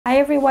Hi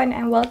everyone,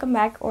 and welcome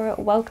back, or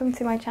welcome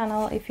to my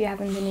channel if you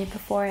haven't been here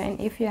before. And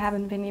if you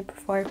haven't been here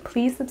before,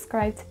 please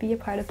subscribe to be a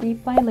part of the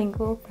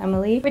bilingual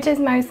family, which is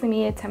mostly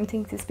me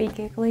attempting to speak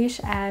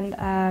English, and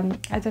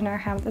I don't know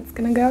how that's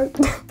gonna go.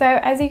 So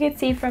as you can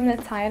see from the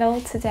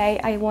title, today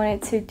I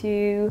wanted to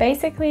do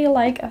basically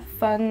like a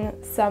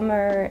fun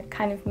summer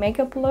kind of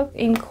makeup look,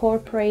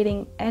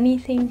 incorporating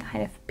anything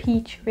kind of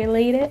peach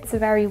related. It's a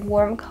very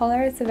warm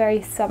color, it's a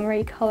very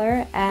summery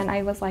color, and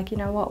I was like, you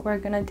know what, we're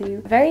gonna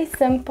do a very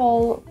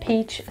simple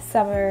peach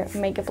summer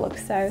makeup look.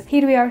 So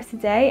here we are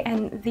today,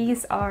 and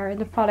these are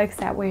the products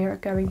that we are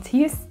going to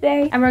use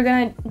today, and we're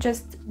gonna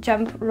just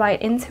jump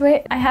right into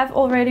it. I have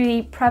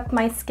already prepped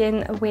my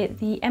skin with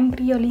the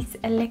Embryolisse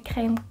Le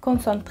Crème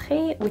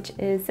Concentrée, which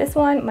is this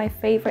one, my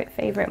favorite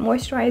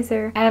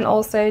moisturizer, and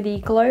also the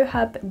Glow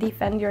Hub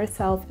Defend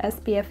Yourself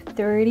SPF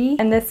 30,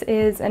 and this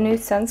is a new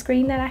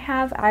sunscreen that I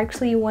have. I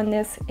actually won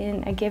this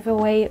in a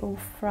giveaway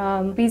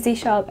from Peachy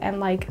shop and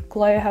like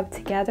Glow Hub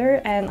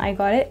together, and I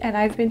got it and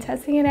I've been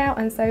testing it out,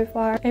 and so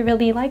far I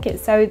really like it.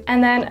 So,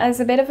 and then as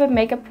a bit of a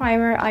makeup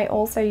primer, I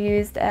also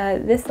used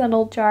this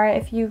little jar.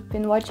 If you've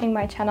been watching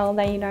my channel,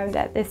 then you know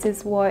that this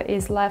is what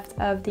is left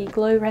of the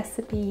Glow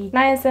recipe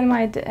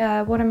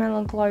Niacinamide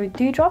Watermelon Glow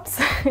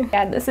Dewdrops.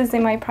 Yeah, this is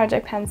in my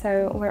project pan,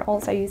 so we're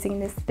also using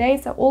this today.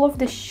 So all of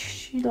the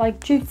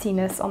like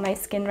juiciness on my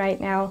skin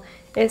right now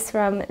is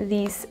from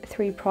these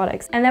three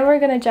products. And then we're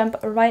gonna jump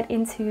right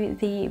into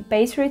the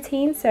base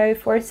routine. So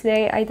for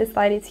today I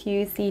decided to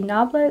use the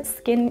Nabla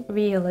Skin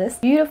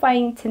Realist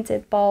Beautifying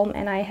Tinted Balm,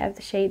 and I have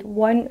the shade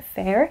 1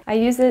 Fair. I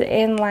use it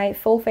in my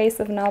full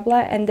face of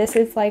Nabla, and this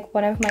is like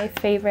one of my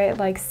favorite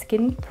like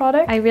skin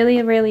products. I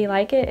really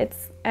like it.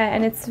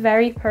 It's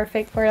very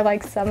perfect for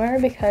like summer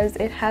because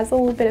it has a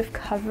little bit of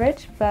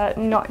coverage but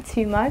not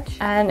too much,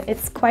 and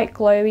it's quite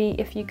glowy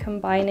if you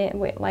combine it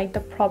with like the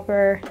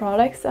proper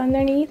products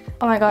underneath.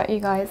 Oh my god, you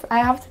guys, I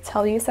have to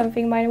tell you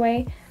something, by the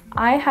way.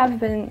 I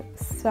have been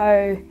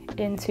so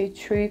into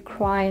true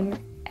crime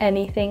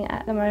anything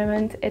at the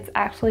moment. It's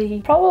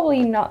actually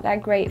probably not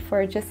that great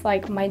for just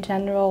like my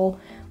general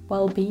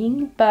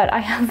well-being, but I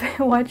have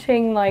been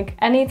watching, like,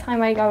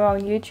 anytime I go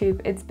on YouTube,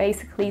 it's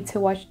basically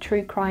to watch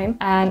true crime,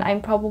 and I'm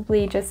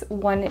probably just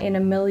one in a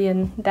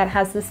million that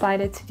has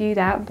decided to do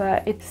that,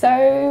 but it's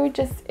so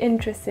just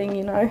interesting,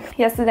 you know.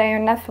 Yesterday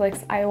on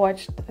Netflix I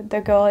watched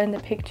The Girl in the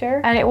Picture,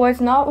 and it was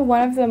not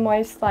one of the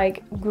most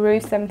like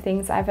gruesome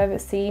things I've ever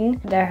seen.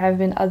 There have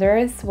been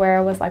others where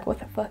I was like, what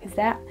the fuck is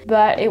that?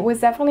 But it was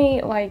definitely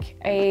like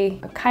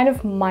a kind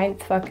of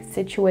mindfuck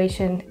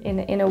situation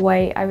in a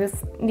way. I was,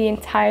 the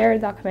entire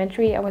documentary,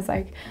 I was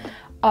like,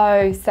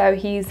 oh, so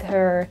he's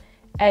her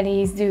and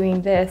he's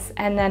doing this,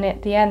 and then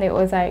at the end it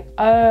was like,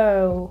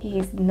 oh,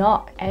 he's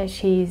not and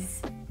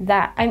she's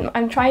that.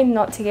 I'm trying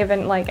not to give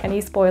in like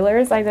any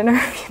spoilers, I don't know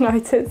if you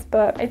noticed,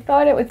 but I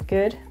thought it was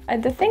good.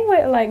 The thing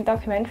with like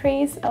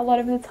documentaries a lot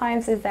of the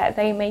times is that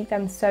they make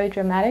them so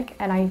dramatic,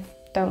 and I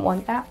don't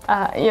want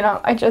that. You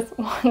know, I just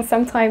want,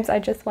 sometimes I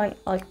just want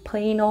like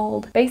plain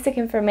old basic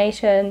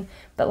information,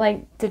 but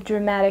like the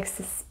dramatic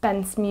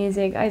suspense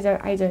music, I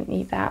don't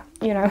need that,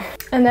 you know.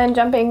 And then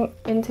jumping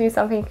into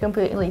something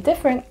completely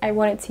different, I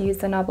wanted to use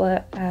the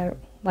Nabla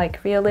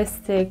like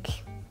realistic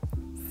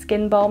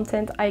skin balm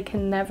tint. I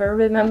can never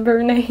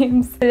remember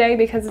names today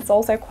because it's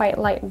also quite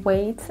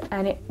lightweight,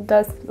 and it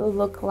does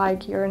look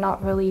like you're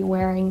not really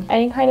wearing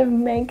any kind of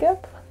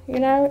makeup, you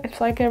know. It's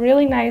like a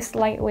really nice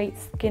lightweight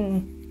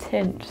skin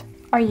tint.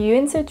 Are you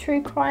into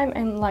true crime,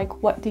 and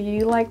like what do you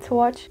like to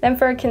watch? Then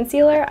for a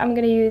concealer, I'm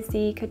gonna use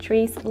the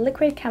Catrice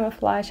Liquid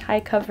Camouflage High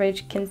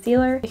Coverage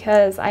Concealer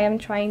because I am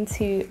trying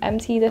to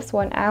empty this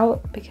one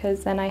out,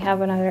 because then I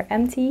have another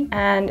empty,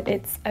 and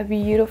it's a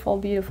beautiful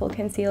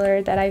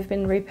concealer that I've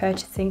been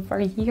repurchasing for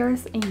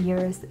years and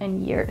years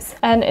and years.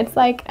 And it's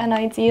like an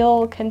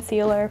ideal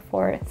concealer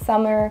for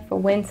summer, for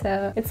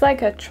winter. It's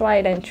like a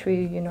tried and true,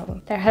 you know.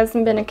 There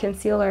hasn't been a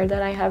concealer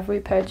that I have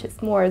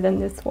repurchased more than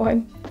this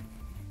one.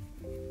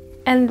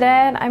 And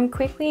then I'm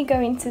quickly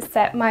going to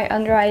set my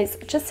under eyes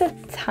just a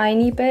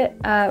tiny bit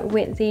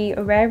with the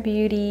Rare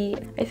Beauty.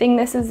 I think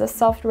this is a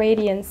Soft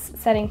Radiance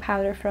setting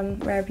powder from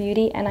Rare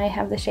Beauty, and I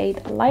have the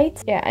shade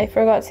Light. Yeah, I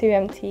forgot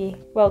to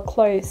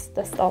close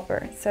the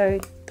stopper, so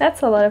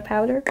that's a lot of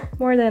powder,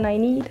 more than I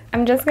need.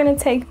 I'm just gonna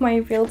take my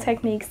Real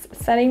Techniques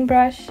setting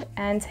brush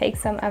and take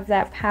some of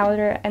that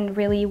powder and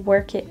really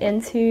work it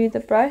into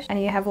the brush,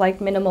 and you have like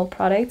minimal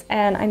product,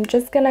 and I'm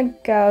just gonna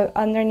go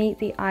underneath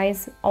the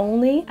eyes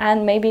only,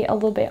 and maybe a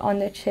little bit on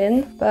the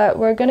chin, but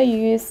we're gonna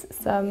use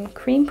some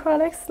cream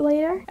products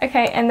later.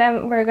 Okay, and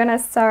then we're gonna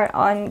start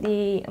on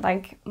the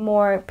like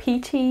more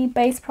peachy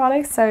base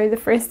products. So the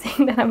first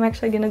thing that I'm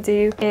actually gonna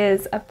do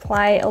is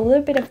apply a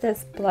little bit of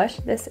this blush.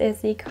 This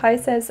is the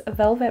Kaiser's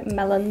Velvet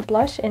Melon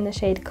blush in the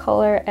shade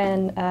Color,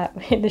 and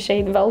in the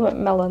shade Velvet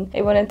Melon.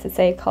 I wanted to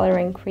say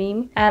Coloring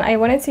Cream, and I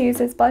wanted to use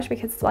this blush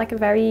because it's like a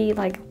very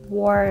like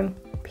warm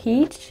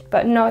peach,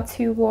 but not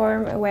too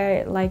warm where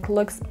it like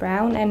looks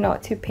brown, and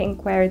not too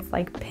pink where it's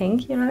like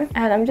pink, you know.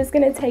 And I'm just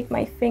gonna take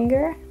my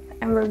finger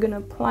and we're gonna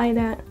apply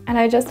that. And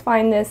I just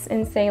find this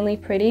insanely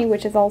pretty,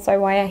 which is also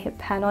why I hit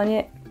pan on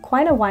it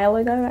quite a while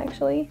ago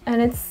actually.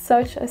 And it's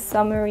such a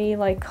summery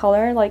like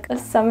color, like a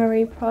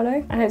summery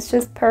product, and it's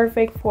just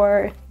perfect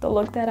for the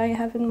look that I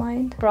have in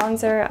mind.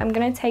 Bronzer, I'm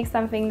gonna take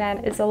something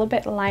that is a little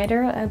bit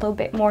lighter, a little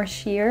bit more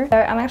sheer. So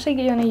I'm actually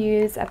gonna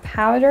use a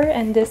powder,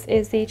 and this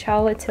is the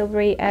Charlotte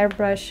Tilbury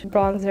Airbrush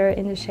Bronzer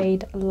in the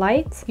shade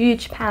Light.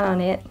 Huge pan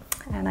on it,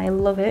 and I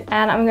love it.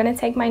 And I'm gonna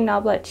take my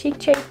Noblet Cheek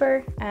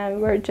Chafer,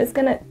 and we're just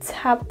gonna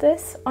tap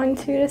this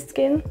onto the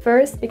skin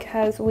first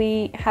because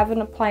we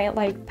haven't applied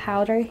like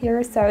powder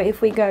here. So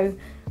if we go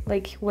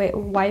like with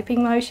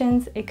wiping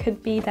motions, it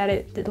could be that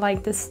it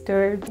like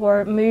disturbs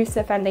or moves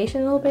the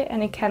foundation a little bit,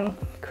 and it can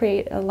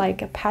create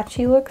like a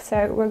patchy look.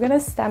 So we're gonna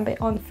stamp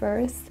it on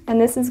first, and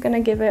this is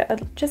gonna give it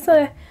just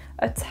a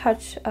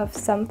touch of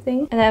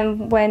something. And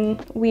then when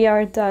we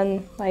are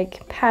done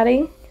like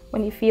patting,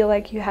 when you feel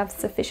like you have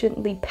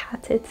sufficiently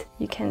patted,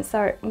 you can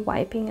start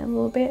wiping a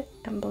little bit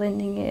and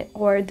blending it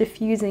or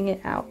diffusing it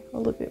out a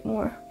little bit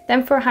more.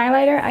 Then for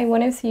highlighter, I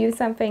wanted to use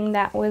something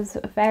that was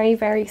very,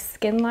 very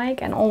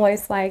skin-like and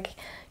almost like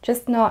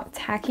just not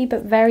tacky,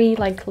 but very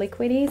like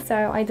liquidy.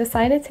 So I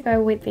decided to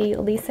go with the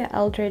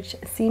Eldridge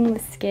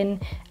Seamless Skin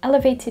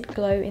Elevated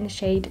Glow in the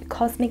shade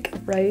Cosmic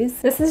Rose.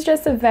 This is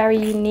just a very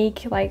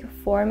unique like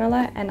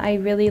formula, and I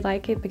really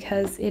like it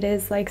because it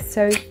is like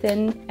so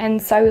thin and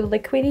so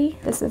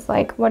liquidy. This is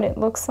like what it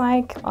looks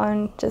like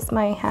on just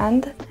my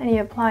hand, and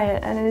you apply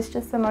it and it is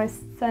just the most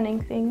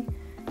stunning thing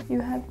you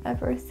have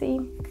ever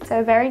seen.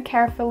 So very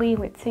carefully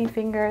with 2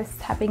 fingers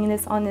tapping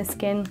this on the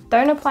skin.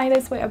 Don't apply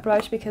this with a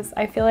brush because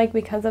I feel like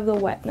because of the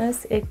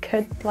wetness it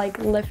could like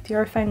lift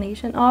your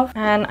foundation off.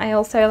 And I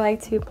also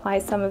like to apply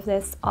some of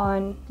this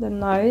on the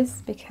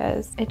nose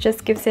because it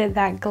just gives it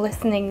that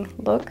glistening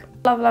look.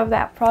 Love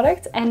that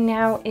product. And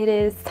now it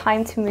is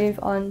time to move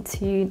on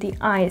to the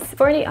eyes.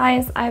 For the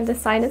eyes, I've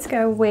decided to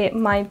go with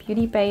my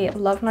Beauty Bay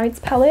Love Notes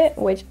palette,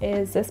 which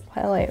is this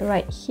palette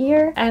right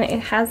here, and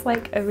it has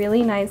like a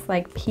really nice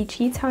like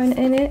peachy tone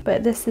in it,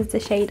 but this is the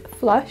shade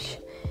Flush,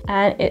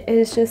 and it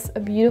is just a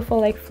beautiful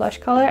like flush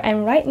color.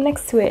 And right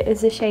next to it is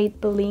the shade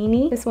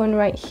Bellini, this one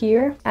right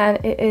here, and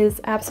it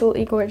is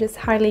absolutely gorgeous,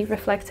 highly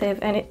reflective,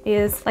 and it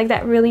is like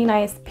that really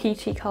nice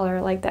peachy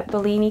color, like that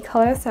Bellini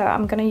color. So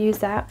I'm gonna use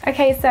that.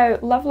 Okay, so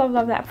love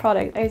that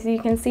product. As you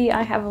can see,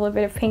 I have a little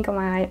bit of pink on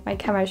my eye. My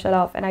camera shut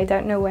off and I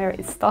don't know where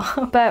it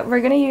stopped. But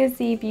we're gonna use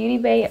the Beauty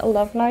Bay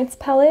Love Notes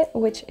palette,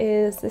 which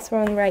is this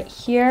one right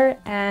here,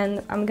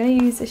 and I'm gonna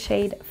use the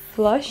shade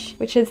Flush,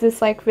 which is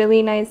this like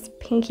really nice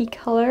pinky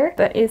color,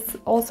 but it's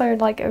also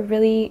like a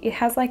really, it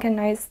has like a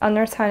nice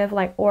undertone of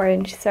like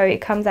orange, so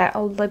it comes out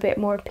a little bit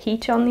more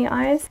peach on the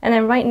eyes. And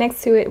then right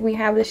next to it we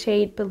have the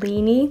shade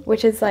Bellini,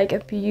 which is like a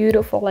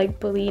beautiful like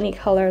Bellini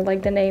color,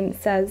 like the name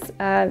says.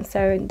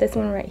 So this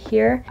one right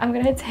here, I'm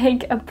gonna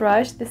take a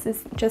brush, this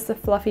is just a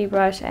fluffy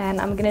brush,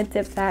 and I'm gonna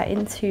dip that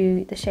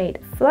into the shade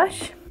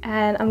Flush,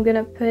 and I'm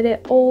gonna put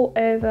it all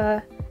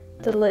over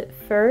the lid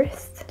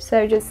first.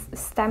 So just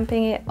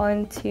stamping it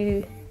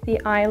onto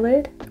the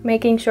eyelid,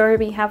 making sure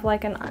we have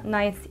like a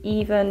nice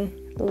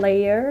even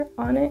layer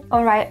on it.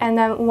 All right, and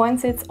then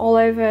once it's all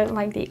over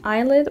like the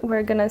eyelid,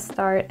 we're gonna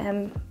start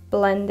and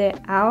blend it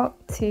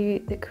out to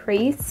the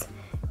crease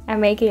and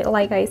make it,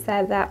 like I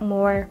said, that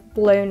more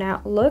blown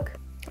out look.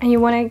 And you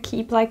want to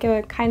keep like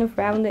a kind of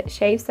rounded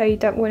shape, so you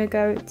don't want to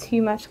go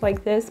too much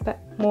like this, but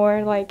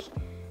more like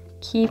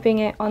keeping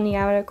it on the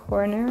outer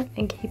corner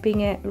and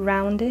keeping it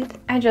rounded.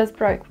 I just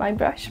broke my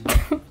brush.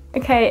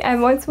 Okay,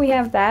 and once we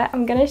have that,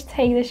 I'm gonna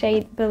take the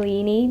shade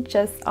Bellini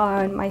just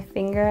on my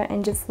finger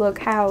and just look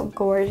how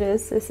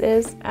gorgeous this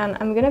is. And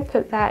I'm gonna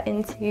put that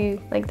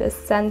into like the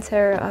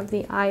center of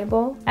the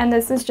eyeball. And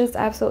this is just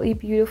absolutely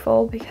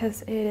beautiful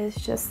because it is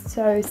just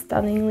so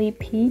stunningly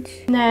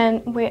peach. And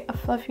then with a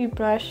fluffy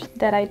brush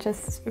that I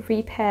just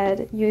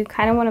repaired, you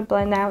kind of want to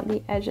blend out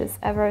the edges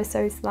ever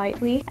so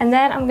slightly. And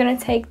then I'm gonna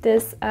take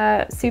this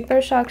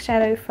Super Shock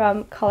shadow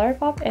from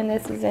Colourpop, and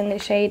this is in the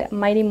shade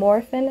Mighty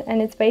Morphin,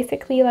 and it's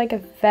basically like a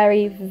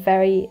very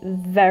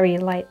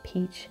light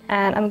peach.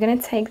 And I'm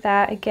gonna take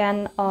that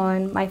again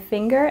on my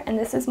finger, and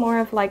this is more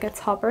of like a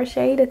topper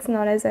shade, it's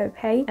not as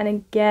opaque. And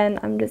again,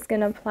 I'm just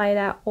gonna apply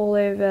that all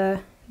over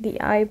the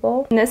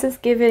eyeball, and this is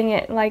giving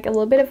it like a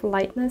little bit of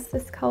lightness,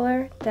 this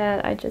color,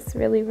 that I just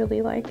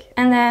really like.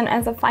 And then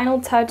as a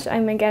final touch,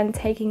 I'm again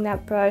taking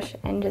that brush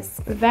and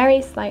just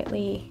very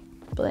slightly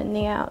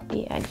blending out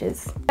the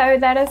edges. So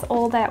that is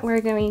all that we're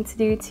going to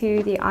do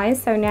to the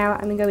eyes. So now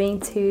I'm going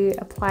to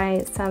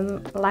apply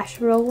some lash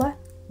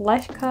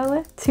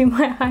color to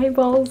my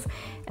eyeballs,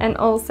 and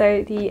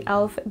also the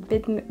e.l.f.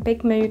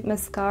 Big Mood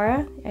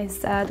mascara is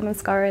the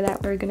mascara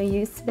that we're going to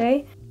use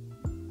today.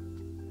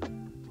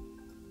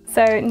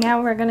 So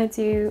now we're gonna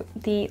do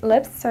the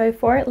lips. So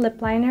for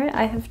lip liner,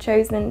 I have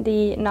chosen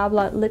the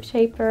Nabla Lip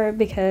Shaper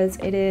because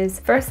it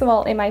is, first of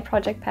all, in my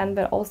project pen,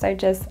 but also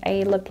just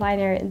a lip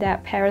liner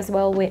that pairs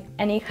well with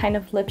any kind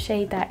of lip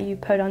shade that you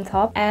put on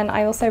top. And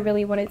I also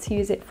really wanted to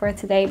use it for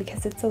today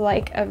because it's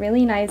like a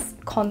really nice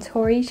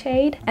contoury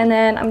shade. And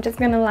then I'm just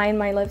gonna line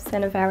my lips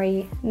in a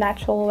very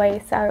natural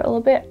way, so a little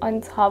bit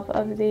on top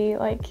of the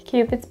like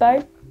Cupid's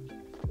bow.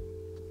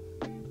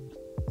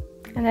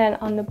 And then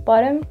on the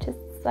bottom, just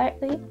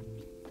slightly.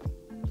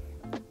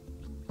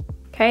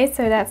 Okay,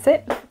 so that's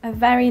it. A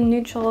very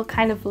neutral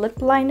kind of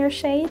lip liner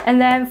shade. And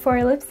then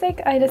for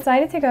lipstick, I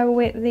decided to go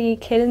with the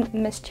Kitten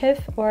Mischief,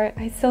 or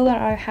I still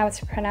don't know how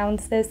to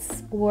pronounce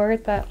this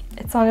word, but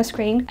it's on the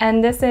screen.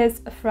 And this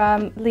is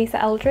from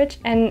Eldridge.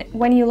 And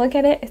when you look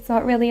at it, it's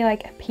not really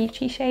like a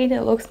peachy shade.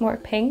 It looks more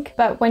pink.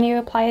 But when you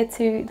apply it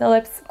to the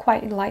lips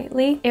quite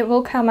lightly, it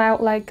will come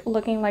out like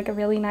looking like a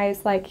really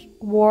nice, like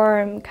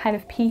warm kind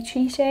of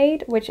peachy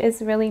shade, which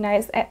is really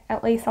nice.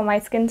 At least on my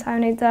skin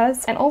tone it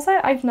does. And also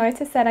I've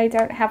noticed that I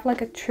don't have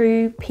like a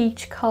true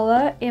peach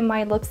color in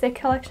my lipstick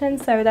collection,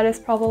 so that is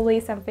probably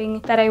something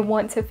that I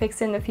want to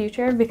fix in the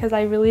future because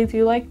I really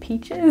do like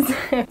peaches.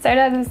 So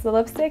that is the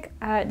lipstick.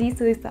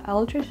 These are the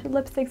Eldridge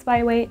lipsticks, by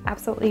the way,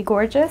 absolutely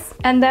gorgeous.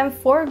 And then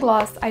for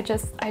gloss, I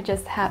just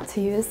had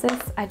to use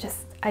this.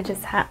 I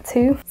just had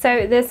to.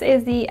 So this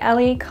is the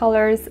LA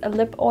Colors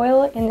lip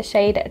oil in the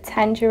shade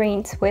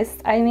Tangerine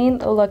Twist. I mean,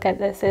 look at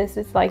this. This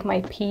is like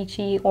my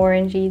peachy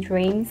orangey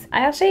dreams.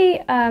 I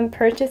actually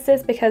purchased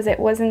this because it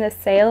was in the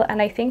sale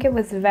and I think it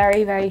was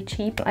very, very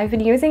cheap. I've been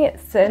using it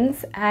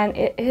since and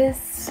it is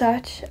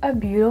such a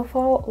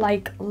beautiful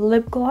like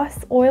lip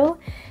gloss oil.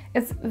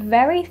 It's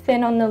very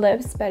thin on the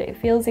lips, but it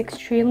feels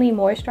extremely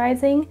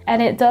moisturizing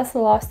and it does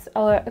last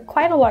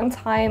quite a long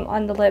time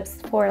on the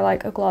lips for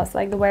like a gloss.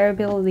 Like the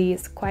wearability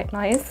is quite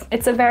nice.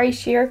 It's a very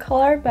sheer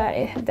color, but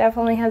it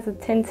definitely has a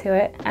tint to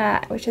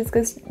it, which is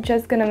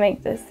just gonna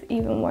make this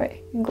even more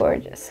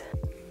gorgeous.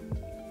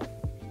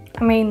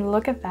 I mean,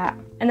 look at that.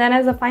 And then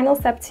as a final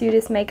step to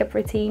this makeup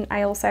routine,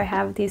 I also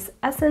have this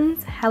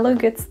Essence Hello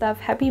Good Stuff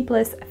Happy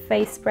Bliss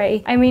face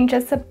spray. I mean,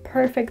 just a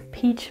perfect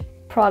peach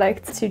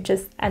product to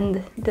just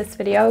end this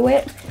video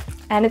with,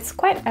 and it's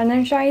quite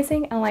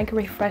energizing and like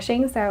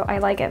refreshing, so I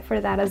like it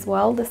for that as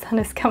well. The sun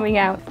is coming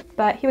out,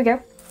 but here we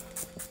go.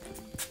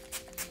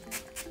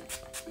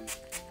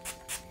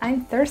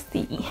 I'm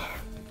thirsty.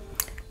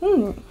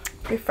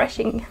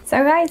 Refreshing.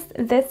 So guys,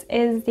 this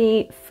is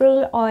the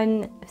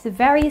full-on,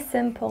 very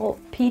simple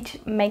peach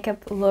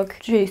makeup look,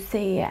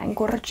 juicy and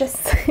gorgeous.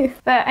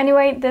 But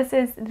anyway, this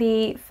is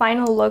the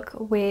final look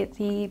with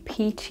the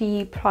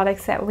peachy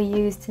products that we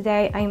used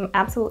today. I'm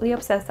absolutely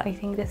obsessed. I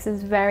think this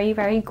is very,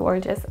 very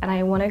gorgeous and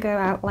I want to go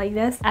out like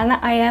this. And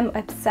I am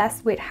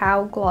obsessed with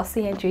how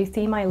glossy and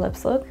juicy my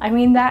lips look. I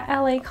mean, that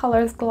LA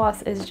Colors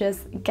gloss is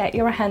just, get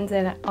your hands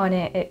on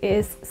it. It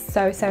is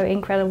so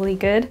incredibly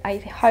good. I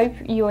hope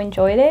you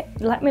enjoyed it.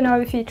 Let me know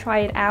if you try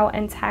it out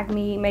and tag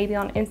me maybe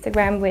on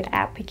Instagram with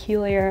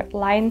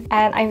 @peculiarline.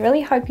 And I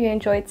really hope you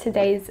enjoyed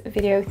today's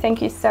video.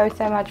 Thank you so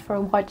much for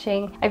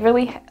watching. I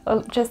really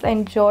just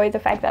enjoy the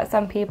fact that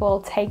some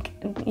people take,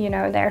 you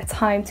know, their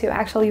time to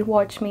actually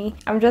watch me.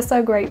 I'm just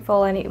so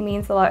grateful and it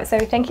means a lot. So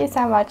thank you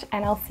so much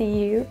and I'll see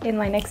you in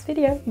my next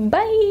video.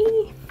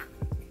 Bye!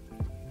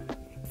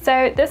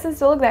 So this is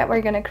the look that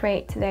we're gonna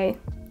create today.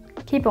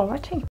 Keep on watching.